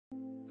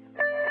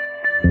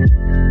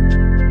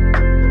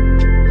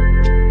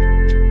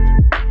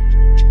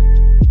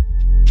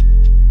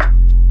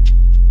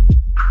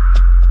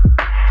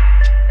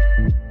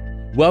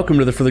Welcome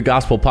to the For the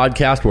Gospel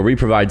podcast, where we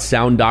provide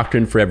sound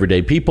doctrine for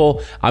everyday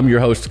people. I'm your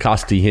host,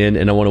 Costi Hinn,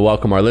 and I want to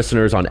welcome our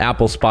listeners on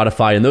Apple,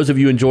 Spotify, and those of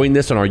you enjoying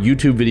this on our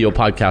YouTube video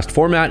podcast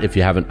format. If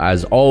you haven't,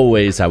 as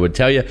always, I would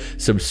tell you,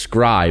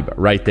 subscribe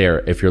right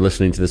there if you're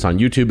listening to this on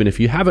YouTube. And if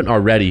you haven't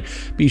already,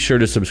 be sure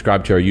to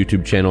subscribe to our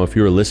YouTube channel. If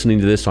you're listening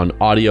to this on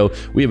audio,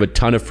 we have a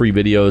ton of free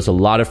videos, a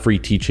lot of free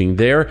teaching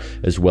there,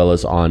 as well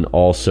as on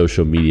all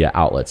social media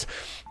outlets.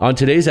 On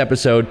today's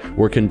episode,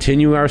 we're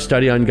continuing our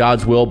study on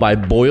God's will by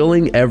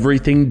boiling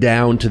everything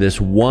down to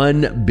this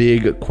one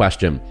big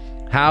question.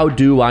 How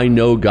do I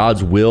know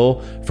God's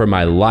will for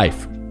my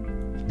life?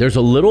 There's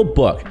a little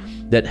book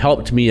that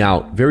helped me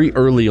out very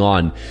early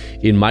on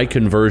in my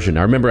conversion.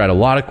 I remember I had a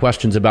lot of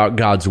questions about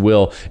God's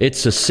will. It's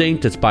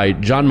succinct. It's by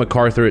John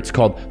MacArthur. It's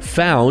called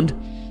Found,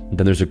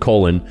 then there's a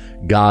colon,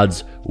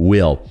 God's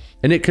Will.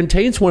 And it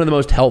contains one of the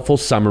most helpful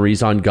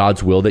summaries on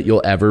God's will that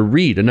you'll ever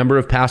read. A number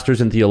of pastors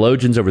and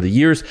theologians over the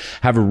years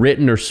have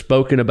written or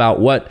spoken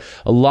about what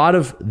a lot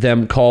of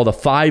them call the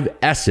 5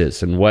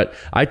 S's, and what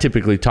I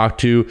typically talk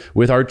to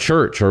with our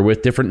church or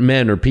with different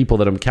men or people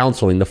that I'm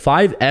counseling, the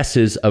 5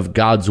 S's of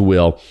God's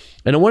will.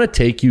 And I want to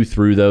take you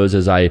through those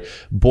as I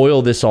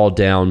boil this all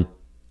down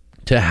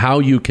to how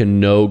you can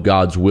know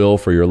God's will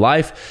for your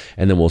life,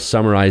 and then we'll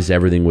summarize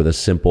everything with a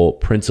simple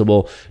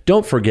principle.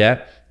 Don't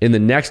forget, in the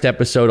next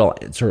episode, I'll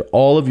answer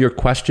all of your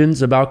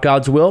questions about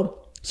God's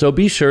will. So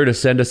be sure to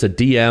send us a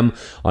DM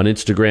on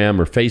Instagram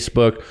or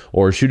Facebook,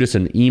 or shoot us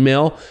an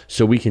email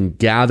so we can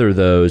gather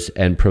those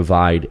and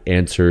provide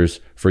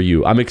answers for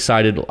you. I'm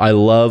excited. I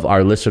love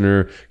our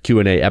listener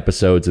Q&A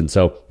episodes, and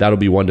so that'll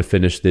be one to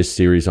finish this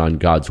series on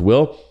God's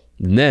will.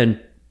 And then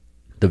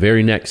the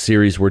very next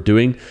series we're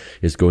doing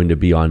is going to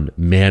be on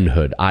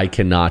manhood. I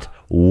cannot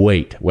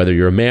wait. Whether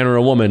you're a man or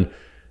a woman,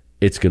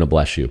 it's going to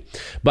bless you.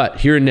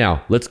 But here and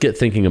now, let's get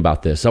thinking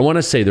about this. I want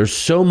to say there's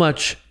so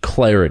much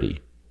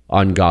clarity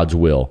on God's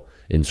will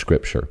in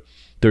Scripture.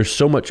 There's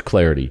so much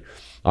clarity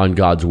on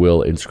God's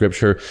will in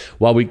Scripture.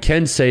 While we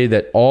can say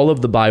that all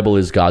of the Bible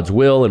is God's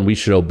will and we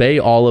should obey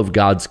all of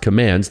God's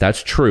commands,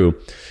 that's true.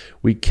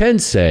 We can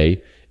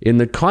say, in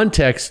the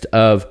context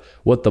of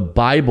what the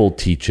Bible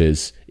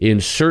teaches in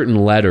certain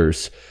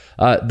letters,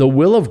 the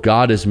will of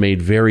God is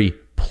made very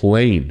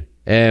plain.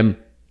 And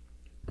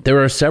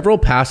there are several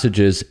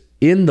passages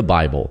in the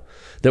Bible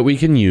that we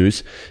can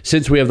use,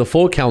 since we have the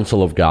full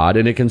counsel of God,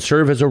 and it can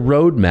serve as a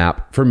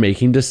roadmap for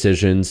making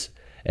decisions,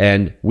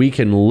 and we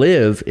can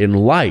live in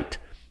light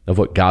of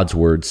what God's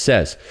word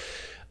says.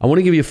 I want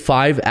to give you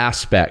 5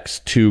 aspects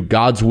to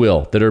God's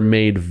will that are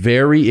made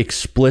very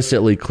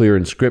explicitly clear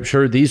in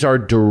Scripture. These are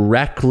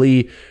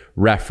directly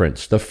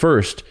referenced. The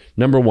first,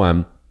 number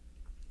 1,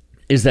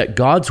 is that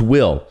God's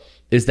will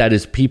is that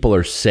his people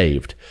are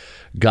saved.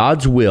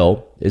 God's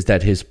will is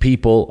that his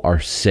people are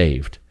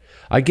saved.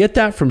 I get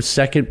that from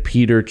 2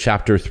 Peter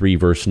chapter 3,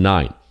 verse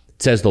 9. It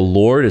says, "The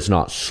Lord is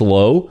not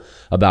slow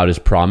about his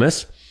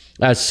promise,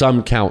 as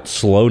some count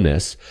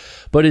slowness,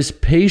 but is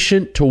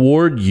patient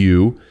toward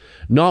you,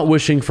 not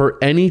wishing for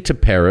any to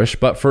perish,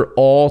 but for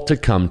all to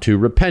come to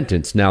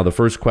repentance." Now, the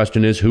first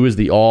question is, who is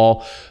the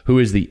all? Who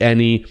is the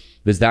any?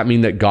 Does that mean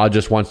that God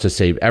just wants to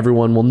save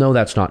everyone? Well, no,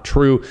 that's not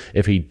true.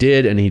 If he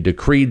did and he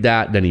decreed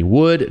that, then he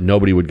would.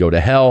 Nobody would go to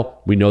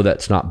hell. We know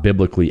that's not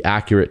biblically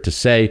accurate to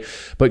say.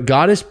 But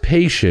God is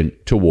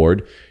patient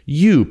toward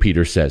you,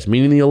 Peter says,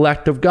 meaning the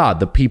elect of God,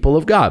 the people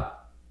of God.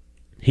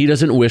 He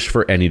doesn't wish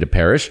for any to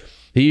perish.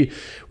 He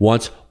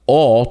wants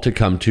all to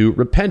come to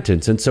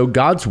repentance. And so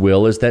God's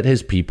will is that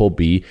his people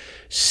be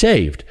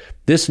saved.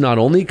 This not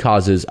only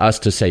causes us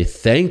to say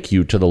thank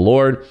you to the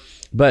Lord,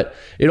 but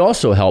it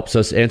also helps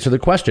us answer the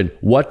question,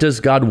 what does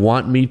God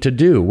want me to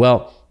do?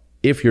 Well,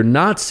 if you're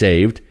not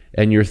saved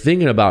and you're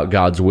thinking about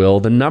God's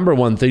will, the number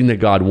one thing that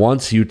God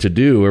wants you to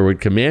do, or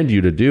would command you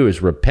to do,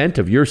 is repent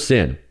of your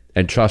sin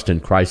and trust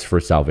in Christ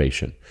for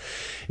salvation.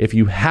 If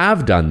you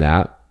have done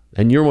that,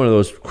 and you're one of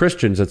those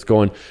Christians that's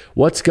going,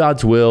 what's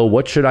God's will?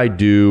 What should I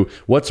do?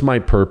 What's my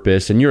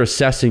purpose? And you're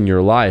assessing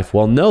your life.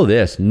 Well, know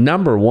this,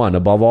 number 1,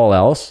 above all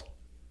else,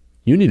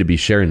 you need to be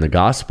sharing the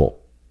gospel.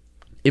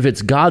 If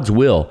it's God's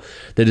will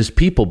that his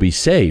people be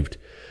saved,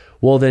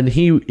 well, then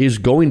he is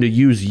going to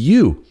use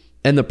you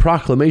and the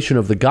proclamation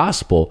of the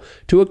gospel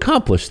to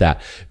accomplish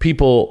that.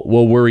 People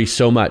will worry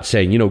so much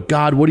saying,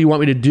 God, what do you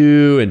want me to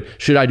do? And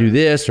should I do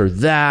this or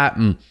that?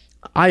 And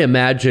I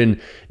imagine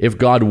if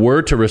God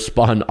were to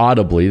respond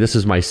audibly, this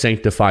is my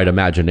sanctified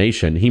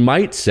imagination, he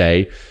might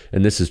say,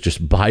 and this is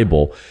just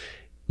Bible,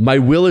 my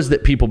will is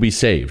that people be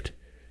saved.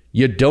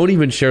 You don't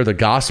even share the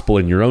gospel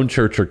in your own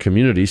church or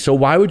community, so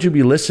why would you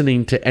be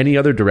listening to any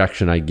other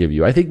direction I give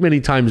you? I think many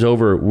times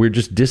over, we're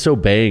just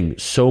disobeying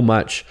so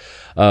much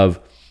of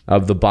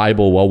the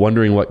Bible while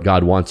wondering what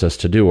God wants us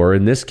to do. Or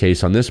in this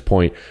case, on this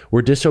point,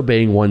 we're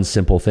disobeying one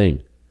simple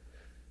thing.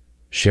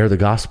 Share the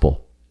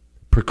gospel.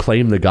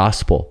 Proclaim the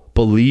gospel.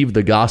 Believe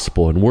the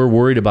gospel. And we're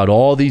worried about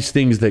all these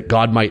things that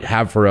God might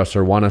have for us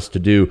or want us to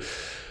do.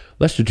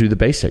 Let's just do the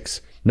basics.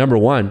 Number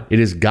one, it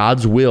is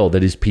God's will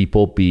that his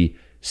people be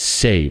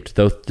saved.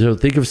 So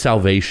think of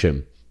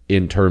salvation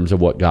in terms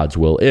of what God's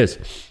will is.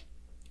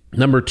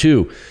 Number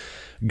two,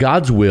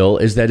 God's will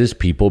is that his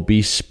people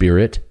be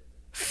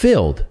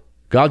Spirit-filled.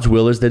 God's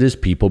will is that his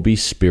people be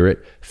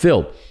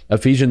Spirit-filled.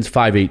 Ephesians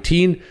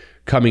 5:18,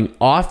 coming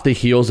off the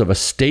heels of a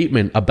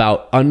statement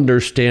about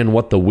understand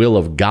what the will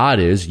of God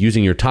is,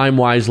 using your time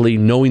wisely,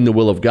 knowing the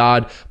will of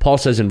God. Paul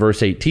says in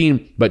verse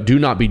 18, but do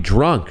not be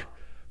drunk,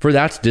 for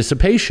that's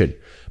dissipation,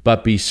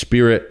 but be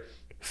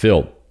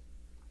Spirit-filled.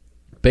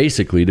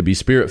 Basically, to be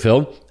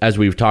Spirit-filled, as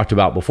we've talked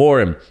about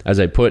before, and as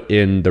I put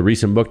in the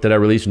recent book that I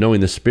released, Knowing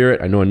the Spirit,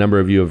 I know a number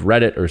of you have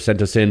read it or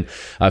sent us in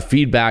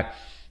feedback.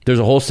 There's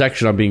a whole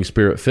section on being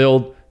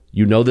Spirit-filled.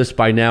 You know this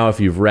by now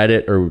if you've read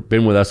it or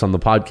been with us on the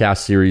podcast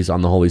series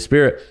on the Holy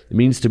Spirit. It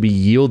means to be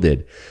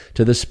yielded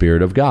to the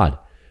Spirit of God,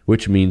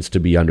 which means to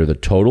be under the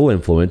total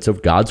influence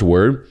of God's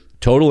word,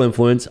 total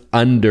influence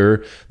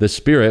under the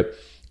Spirit.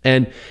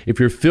 And if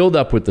you're filled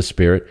up with the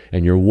Spirit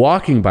and you're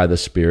walking by the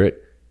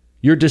Spirit,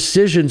 your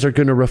decisions are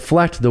going to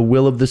reflect the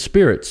will of the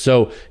Spirit.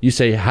 So you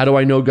say, how do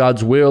I know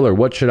God's will, or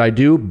what should I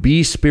do?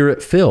 Be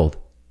Spirit-filled.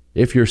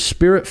 If you're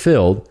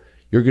Spirit-filled,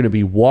 you're going to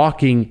be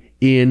walking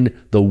in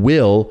the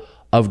will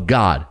of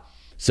God.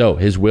 So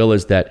his will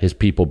is that his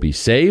people be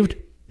saved.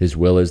 His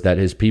will is that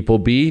his people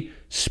be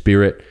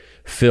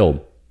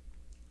Spirit-filled.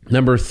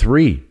 Number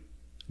three,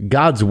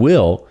 God's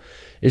will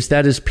is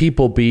that his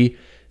people be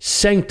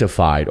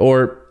sanctified,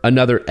 or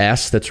another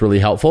S that's really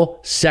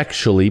helpful,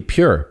 sexually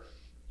pure.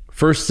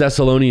 1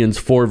 Thessalonians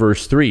 4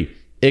 verse 3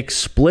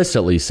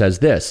 explicitly says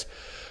this,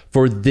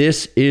 for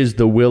this is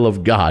the will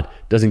of God.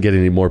 Doesn't get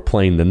any more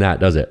plain than that,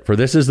 does it? For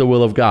this is the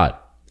will of God,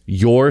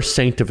 your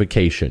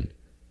sanctification.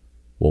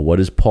 Well, what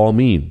does Paul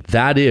mean?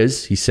 That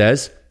is, he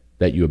says,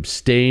 that you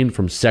abstain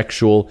from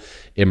sexual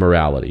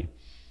immorality.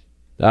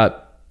 I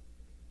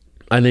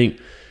think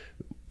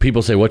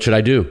people say, what should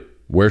I do?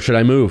 Where should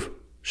I move?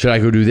 Should I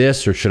go do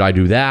this or should I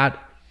do that?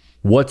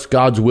 What's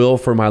God's will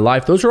for my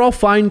life? Those are all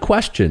fine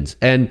questions,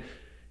 and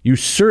you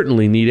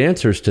certainly need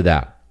answers to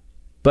that.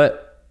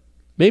 But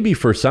maybe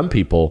for some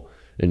people,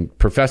 and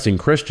professing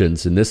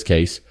Christians in this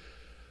case,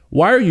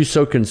 why are you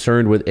so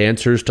concerned with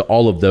answers to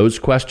all of those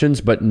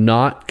questions, but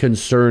not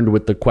concerned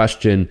with the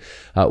question,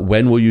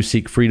 when will you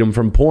seek freedom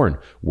from porn?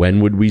 When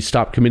would we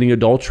stop committing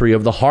adultery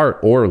of the heart,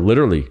 or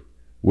literally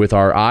with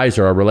our eyes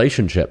or our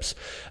relationships?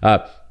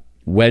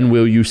 When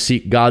will you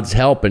seek God's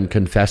help and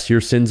confess your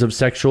sins of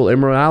sexual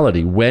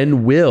immorality?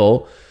 When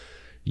will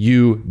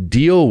you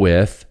deal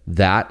with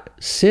that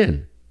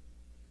sin?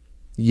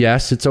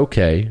 Yes, it's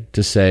okay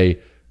to say,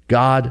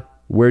 God,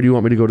 where do you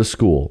want me to go to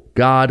school?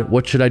 God,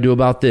 what should I do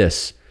about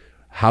this?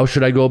 How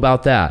should I go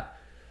about that?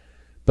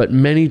 But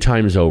many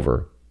times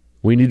over,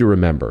 we need to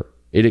remember,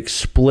 it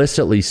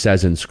explicitly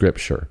says in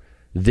Scripture,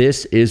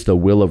 this is the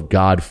will of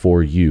God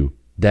for you,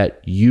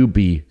 that you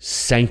be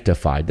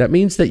sanctified. That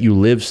means that you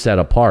live set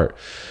apart.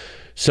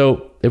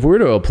 So if we were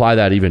to apply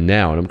that even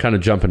now, and I'm kind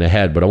of jumping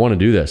ahead, but I want to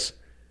do this,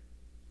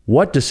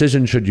 what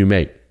decision should you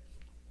make?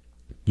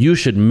 You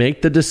should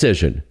make the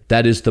decision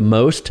that is the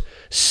most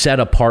set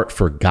apart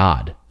for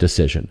God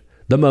decision,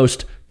 the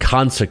most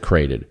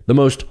consecrated, the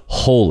most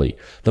holy,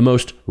 the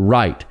most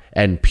right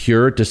and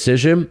pure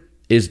decision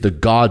is the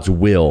God's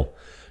will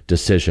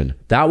decision.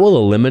 That will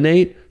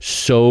eliminate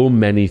so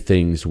many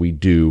things we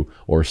do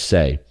or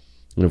say.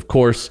 And of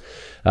course,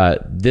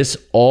 this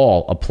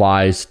all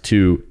applies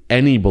to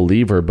any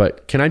believer,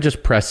 but can I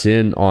just press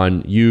in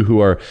on you who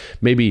are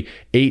maybe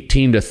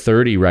 18 to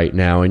 30 right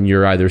now, and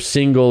you're either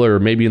single or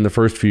maybe in the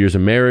first few years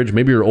of marriage,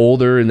 maybe you're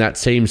older in that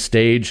same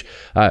stage.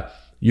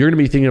 You're going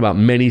to be thinking about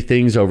many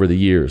things over the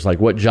years, like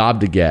what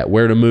job to get,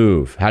 where to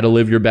move, how to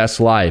live your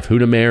best life, who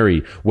to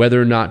marry, whether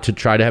or not to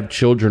try to have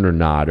children or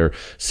not, or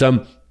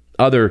some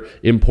other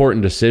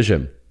important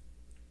decision.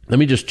 Let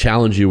me just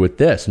challenge you with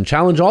this, and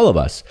challenge all of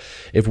us.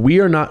 If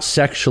we are not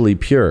sexually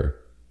pure,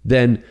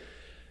 then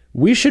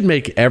we should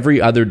make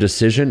every other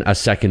decision a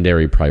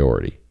secondary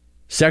priority.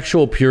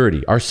 Sexual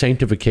purity, our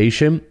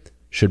sanctification,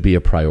 should be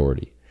a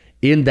priority.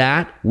 In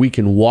that, we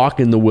can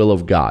walk in the will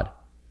of God.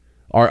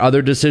 Are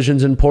other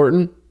decisions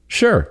important?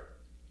 Sure.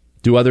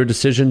 Do other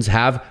decisions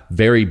have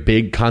very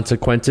big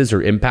consequences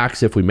or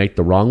impacts if we make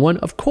the wrong one?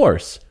 Of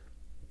course.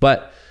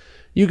 But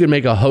you can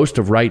make a host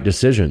of right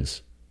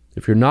decisions.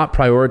 If you're not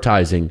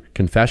prioritizing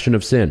confession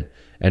of sin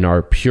and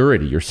our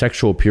purity, your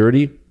sexual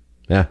purity,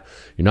 you're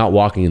not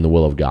walking in the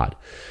will of God.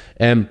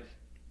 And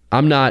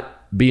I'm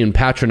not being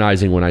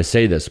patronizing when I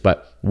say this,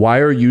 but why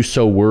are you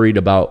so worried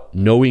about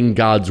knowing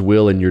God's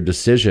will in your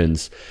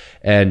decisions?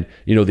 And,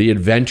 the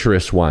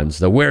adventurous ones,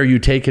 the where are you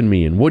taking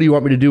me? And what do you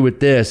want me to do with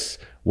this?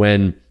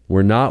 When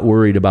we're not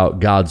worried about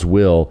God's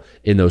will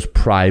in those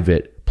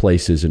private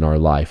places in our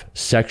life.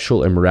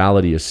 Sexual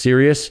immorality is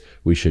serious.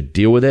 We should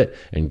deal with it.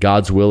 And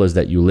God's will is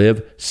that you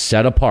live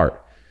set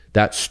apart.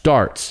 That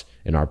starts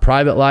in our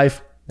private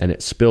life and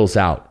it spills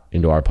out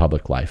into our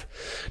public life.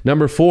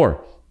 Number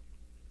 4,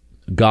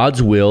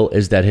 God's will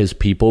is that his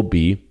people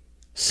be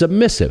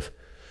submissive.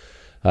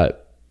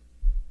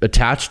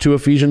 attached to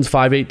Ephesians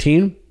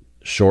 5:18.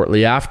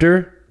 Shortly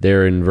after,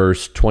 there in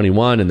verse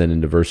 21 and then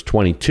into verse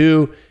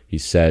 22, he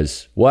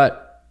says,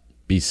 what?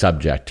 Be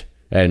subject.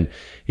 And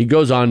he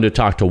goes on to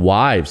talk to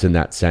wives in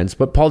that sense.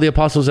 But Paul the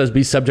Apostle says,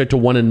 be subject to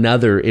one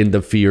another in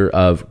the fear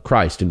of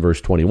Christ in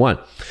verse 21.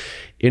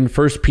 In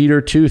 1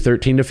 Peter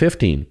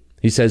 2:13-15,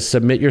 he says,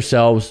 submit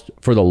yourselves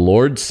for the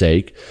Lord's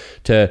sake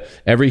to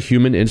every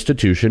human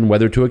institution,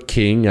 whether to a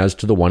king as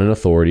to the one in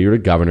authority or to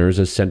governors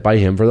as sent by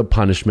him for the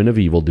punishment of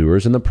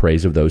evildoers and the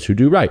praise of those who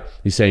do right.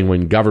 He's saying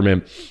when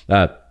government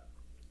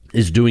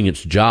is doing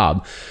its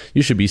job,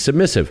 you should be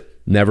submissive,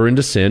 never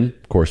into sin.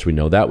 Of course, we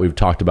know that. We've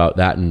talked about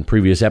that in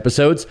previous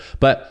episodes.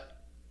 But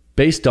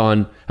based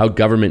on how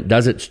government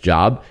does its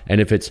job,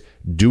 and if it's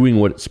doing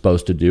what it's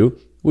supposed to do,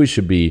 we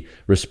should be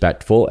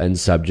respectful and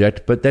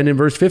subject. But then in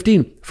verse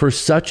 15, for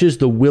such is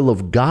the will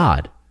of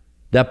God,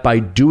 that by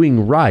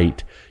doing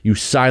right, you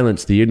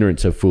silence the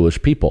ignorance of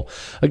foolish people.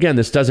 Again,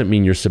 this doesn't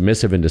mean you're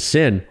submissive into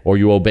sin or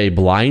you obey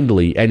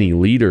blindly any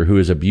leader who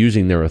is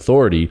abusing their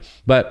authority,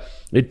 but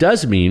it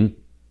does mean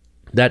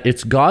that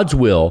it's God's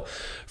will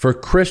for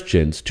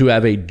Christians to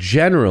have a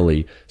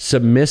generally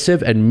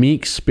submissive and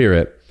meek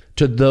spirit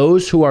to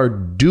those who are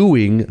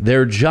doing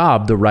their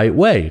job the right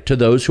way, to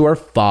those who are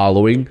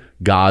following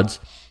God's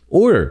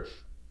order.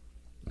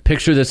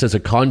 Picture this as a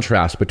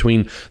contrast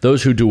between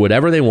those who do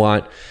whatever they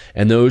want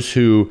and those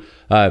who,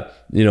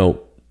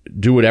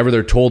 do whatever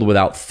they're told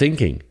without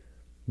thinking.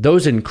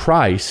 Those in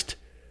Christ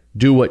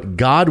do what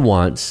God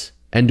wants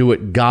and do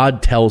what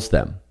God tells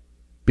them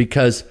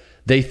because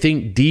they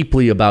think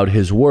deeply about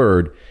his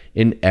word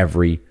in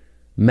every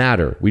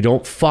matter. We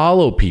don't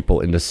follow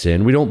people into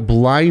sin. We don't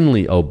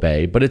blindly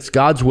obey, but it's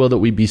God's will that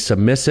we be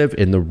submissive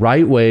in the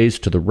right ways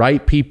to the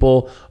right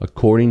people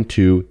according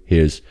to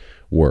his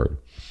word.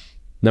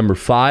 Number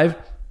 5,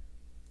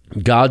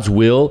 God's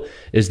will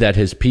is that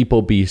his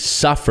people be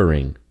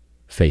suffering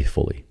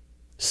faithfully.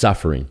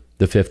 Suffering,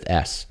 the 5th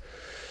S.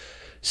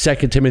 2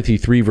 Timothy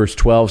 3 verse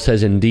 12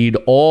 says, indeed,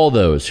 all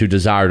those who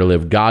desire to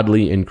live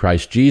godly in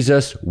Christ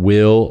Jesus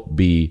will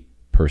be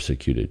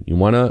persecuted. You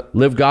want to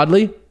live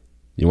godly?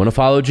 You want to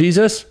follow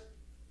Jesus?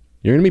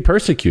 You're going to be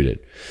persecuted.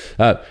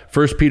 1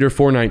 Peter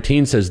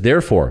 4:19 says,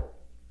 therefore,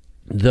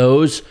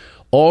 those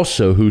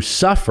also who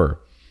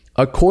suffer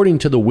according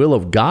to the will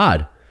of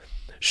God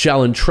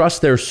shall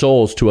entrust their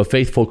souls to a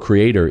faithful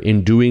Creator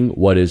in doing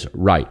what is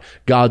right.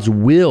 God's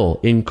will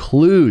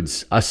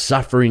includes us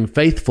suffering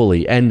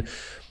faithfully, and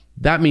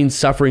that means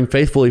suffering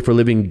faithfully for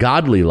living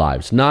godly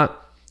lives,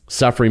 not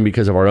suffering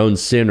because of our own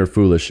sin or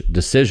foolish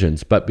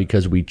decisions, but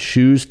because we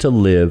choose to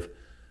live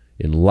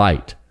in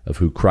light of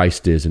who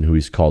Christ is and who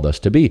he's called us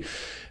to be.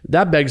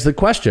 That begs the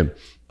question,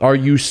 are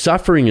you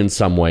suffering in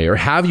some way, or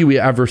have you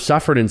ever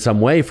suffered in some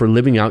way for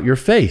living out your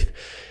faith?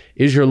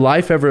 Is your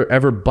life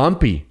ever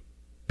bumpy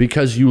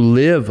because you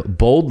live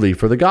boldly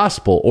for the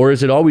gospel, or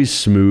is it always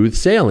smooth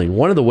sailing?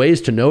 One of the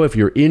ways to know if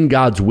you're in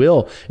God's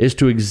will is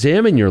to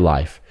examine your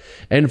life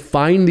and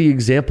find the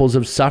examples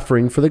of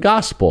suffering for the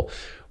gospel.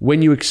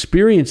 When you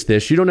experience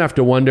this, you don't have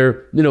to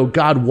wonder,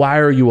 God, why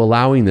are you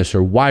allowing this,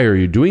 or why are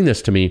you doing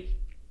this to me?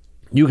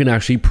 You can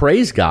actually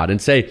praise God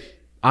and say,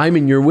 I'm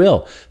in your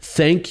will.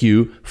 Thank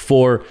you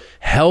for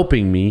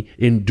helping me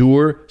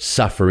endure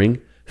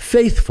suffering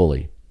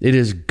faithfully. It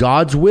is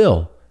God's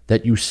will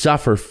that you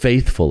suffer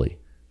faithfully.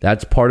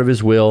 That's part of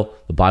his will.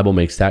 The Bible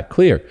makes that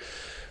clear.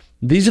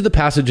 These are the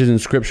passages in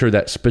Scripture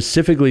that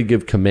specifically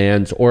give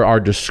commands or are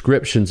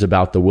descriptions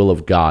about the will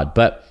of God.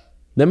 But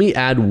let me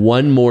add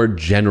one more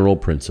general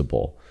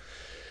principle.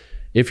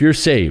 If you're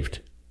saved,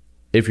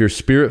 if you're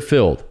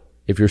spirit-filled,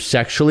 if you're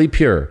sexually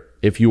pure,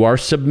 if you are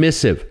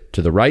submissive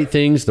to the right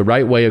things, the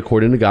right way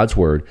according to God's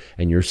word,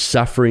 and you're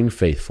suffering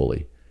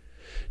faithfully,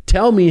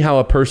 tell me how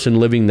a person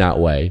living that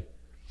way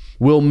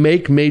will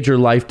make major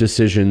life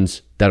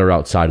decisions that are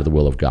outside of the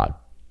will of God.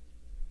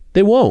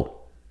 They won't.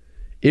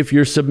 If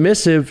you're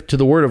submissive to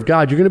the word of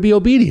God, you're going to be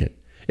obedient.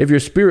 If you're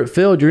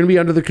spirit-filled, you're going to be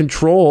under the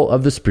control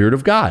of the Spirit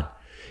of God.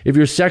 If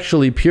you're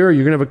sexually pure,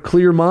 you're going to have a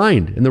clear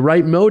mind and the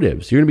right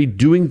motives. You're going to be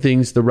doing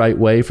things the right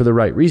way for the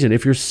right reason.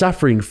 If you're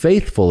suffering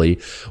faithfully,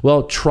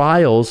 well,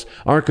 trials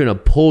aren't going to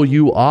pull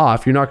you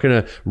off. You're not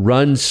going to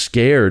run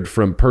scared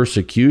from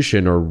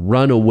persecution or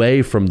run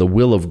away from the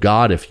will of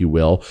God, if you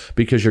will,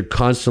 because you're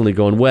constantly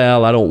going,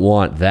 well, I don't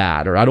want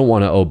that, or I don't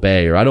want to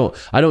obey, or I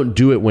don't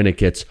do it when it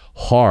gets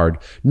hard.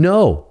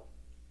 No,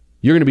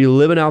 you're going to be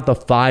living out the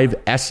 5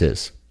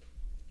 S's.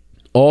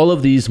 All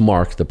of these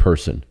mark the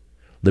person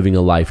living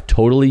a life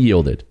totally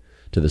yielded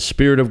to the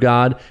Spirit of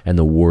God and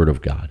the Word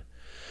of God.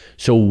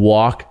 So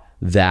walk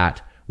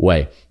that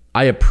way.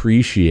 I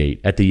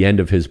appreciate at the end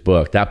of his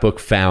book, that book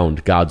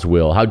Found God's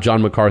Will, how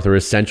John MacArthur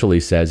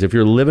essentially says, if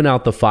you're living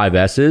out the 5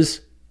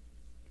 S's,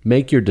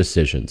 make your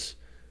decisions.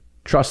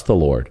 Trust the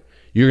Lord.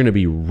 You're going to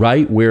be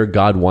right where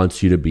God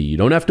wants you to be. You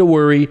don't have to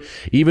worry.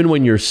 Even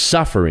when you're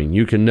suffering,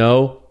 you can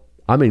know,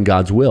 I'm in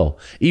God's will.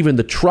 Even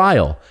the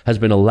trial has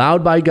been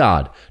allowed by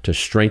God to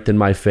strengthen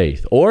my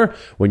faith. Or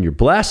when you're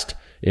blessed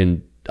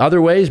in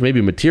other ways,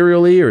 maybe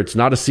materially, or it's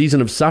not a season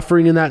of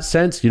suffering in that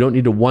sense. You don't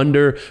need to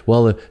wonder,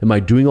 well, am I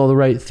doing all the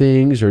right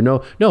things or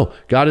no? No,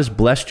 God has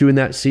blessed you in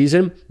that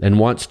season and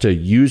wants to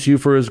use you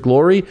for his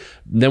glory.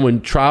 Then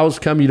when trials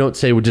come, you don't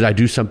say, well, did I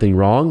do something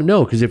wrong?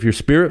 No, because if you're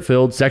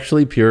spirit-filled,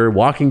 sexually pure,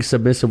 walking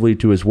submissively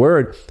to his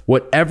word,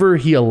 whatever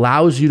he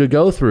allows you to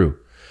go through,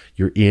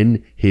 you're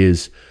in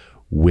his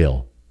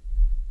will.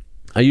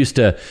 I used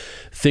to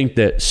think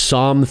that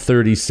Psalm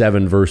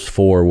 37 verse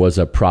 4 was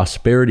a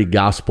prosperity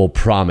gospel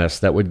promise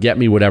that would get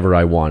me whatever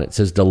I want. It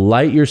says,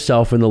 delight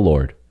yourself in the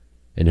Lord,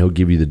 and he'll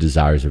give you the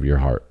desires of your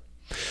heart.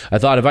 I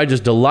thought if I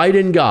just delight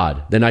in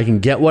God, then I can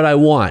get what I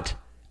want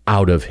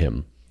out of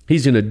him.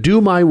 He's going to do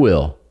my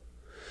will.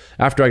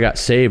 After I got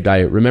saved,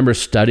 I remember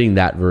studying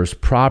that verse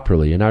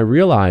properly, and I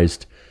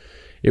realized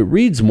it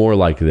reads more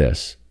like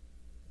this.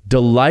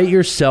 Delight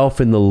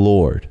yourself in the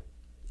Lord,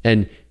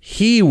 and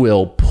he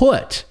will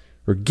put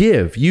or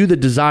give you the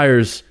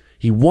desires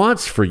he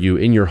wants for you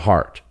in your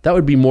heart. That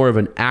would be more of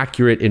an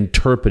accurate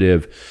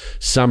interpretive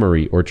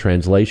summary or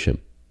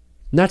translation.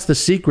 And that's the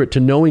secret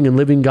to knowing and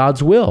living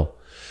God's will.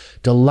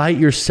 Delight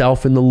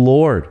yourself in the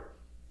Lord.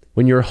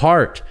 When your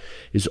heart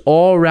is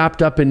all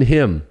wrapped up in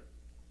him,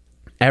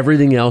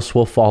 everything else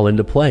will fall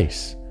into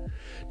place.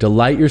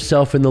 Delight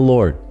yourself in the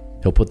Lord.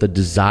 He'll put the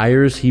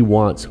desires he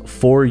wants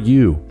for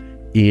you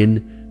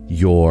in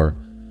your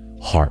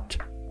heart.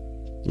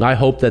 I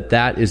hope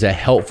that is a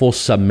helpful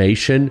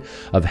summation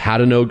of how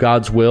to know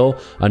God's will,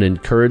 an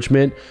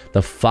encouragement,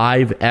 the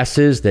 5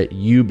 S's, that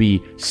you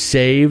be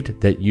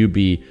saved, that you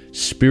be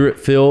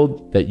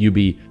spirit-filled, that you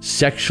be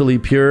sexually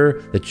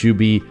pure, that you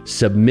be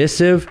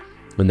submissive,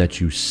 and that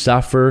you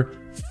suffer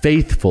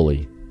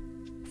faithfully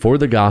for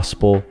the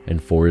gospel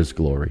and for his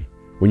glory.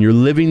 When you're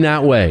living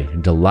that way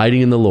and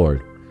delighting in the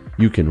Lord,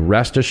 you can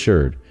rest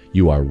assured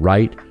you are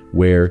right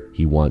where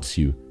he wants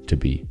you to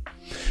be.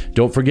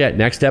 Don't forget,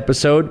 next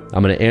episode,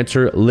 I'm going to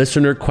answer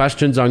listener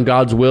questions on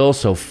God's will.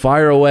 So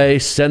fire away,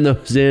 send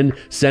those in,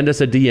 send us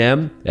a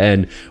DM,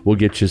 and we'll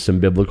get you some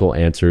biblical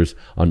answers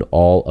on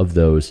all of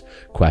those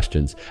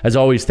questions. As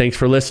always, thanks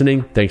for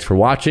listening. Thanks for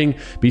watching.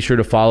 Be sure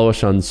to follow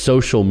us on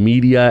social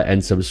media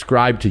and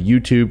subscribe to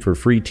YouTube for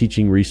free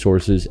teaching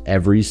resources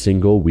every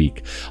single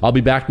week. I'll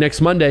be back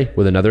next Monday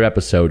with another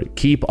episode.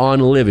 Keep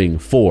on living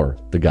for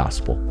the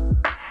gospel.